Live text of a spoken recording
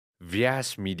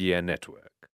Vyas Media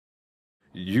Network.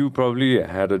 You probably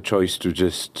had a choice to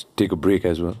just take a break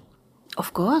as well.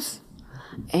 Of course.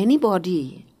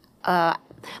 Anybody.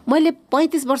 मैले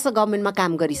 35 वर्ष गभर्नमेन्टमा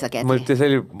काम गरिसकेँ मैले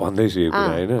त्यसैले भन्दैछु यो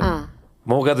कुरा हैन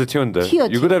मौका त थियो नि त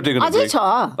you could have taken a break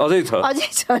अझै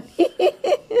छ नि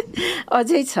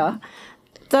अझै छ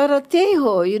तर त्यही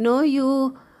हो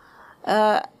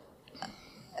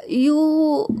you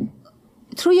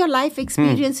through your life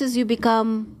experiences you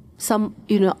become some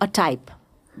a type.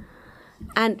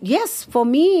 And yes, for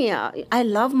me, I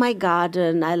love my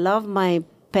garden. I love my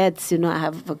pets. I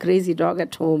have a crazy dog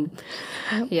at home.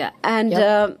 Yeah. And,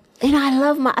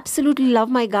 I absolutely love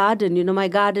my garden. My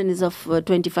garden is of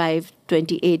 25,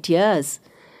 28 years.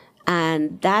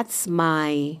 And that's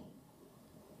my,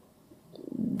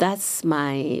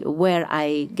 where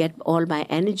I get all my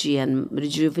energy and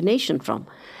rejuvenation from.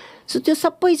 So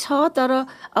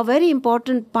a very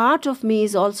important part of me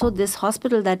is also this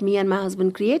hospital that me and my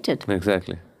husband created.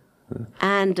 Exactly.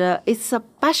 And it's a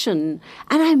passion.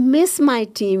 And I miss my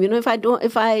team. If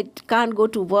I can't go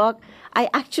to work, I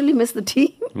actually miss the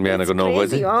team. बिहानको 9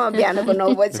 बजे बिहानको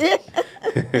 9 बजे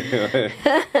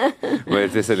मैले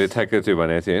त्यसैले ठ्याक्कै त्यो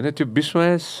भनेको थिएँ हैन त्यो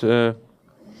विश्वास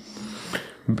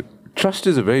trust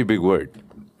is a very big word.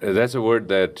 That's a word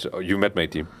that you met my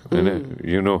team. Yeah.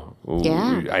 You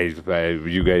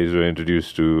guys were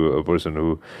introduced to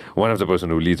one of the person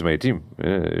who leads my team.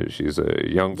 She's a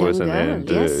young person and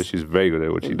yes. she's very good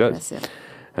at what she does.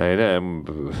 And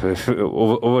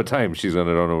over time, she's going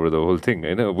to run over the whole thing.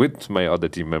 With my other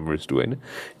team members too.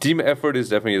 Team effort is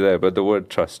definitely there, but the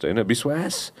word trust.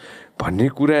 विश्वास भन्ने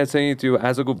कुरा चाहिँ त्यो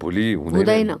आजको भोलि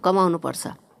हुँदैन कमाउनु पर्छ.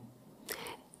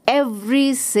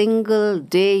 Every single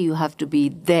day you have to be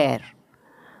there.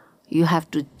 You have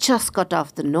to just cut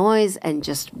off the noise and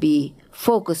just be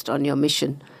focused on your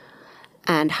mission.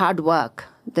 And hard work.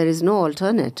 There is no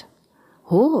alternate.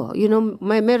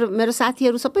 मेरो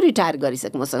साथीहरू सबै रिटायर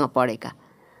गरिसके मसँग पढेका.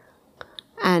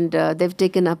 And they've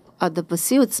taken up other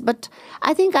pursuits. But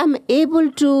I think I'm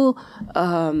able to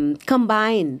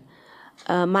combine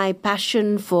my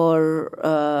passion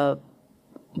for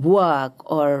work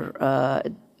or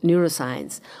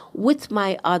neuroscience with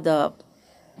my other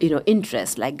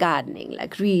interests like gardening,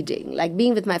 like reading, like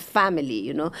being with my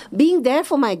family, being there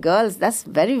for my girls. That's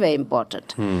very, very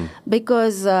important.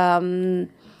 Because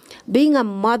being a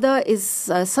mother is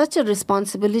such a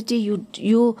responsibility.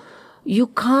 You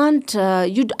can't,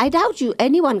 I doubt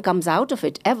anyone comes out of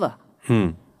it ever.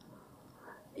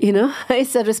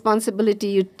 It's a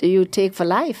responsibility you take for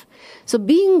life. So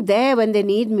being there when they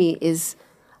need me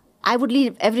I would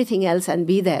leave everything else and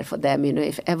be there for them,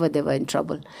 if ever they were in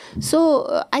trouble.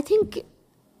 So I think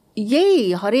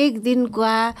यही हरेक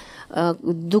दिनको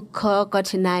दुःख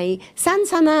कठिनाई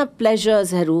साना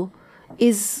pleasuresहरू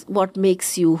is what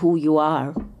makes you who you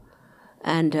are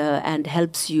and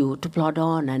helps you to plod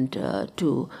on and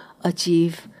to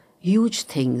achieve huge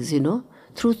things,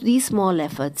 through these small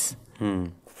efforts.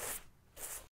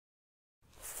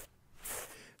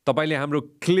 तपाईले हाम्रो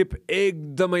clip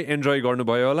एकदमै enjoy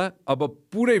गर्नुभयो होला अब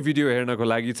पुरै भिडियो हेर्नको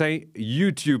लागि चाहिँ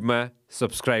युट्युबमा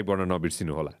सब्स्क्राइब गर्न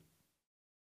नबिर्सिनु होला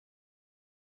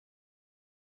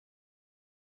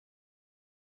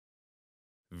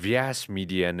Vyas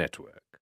Media Network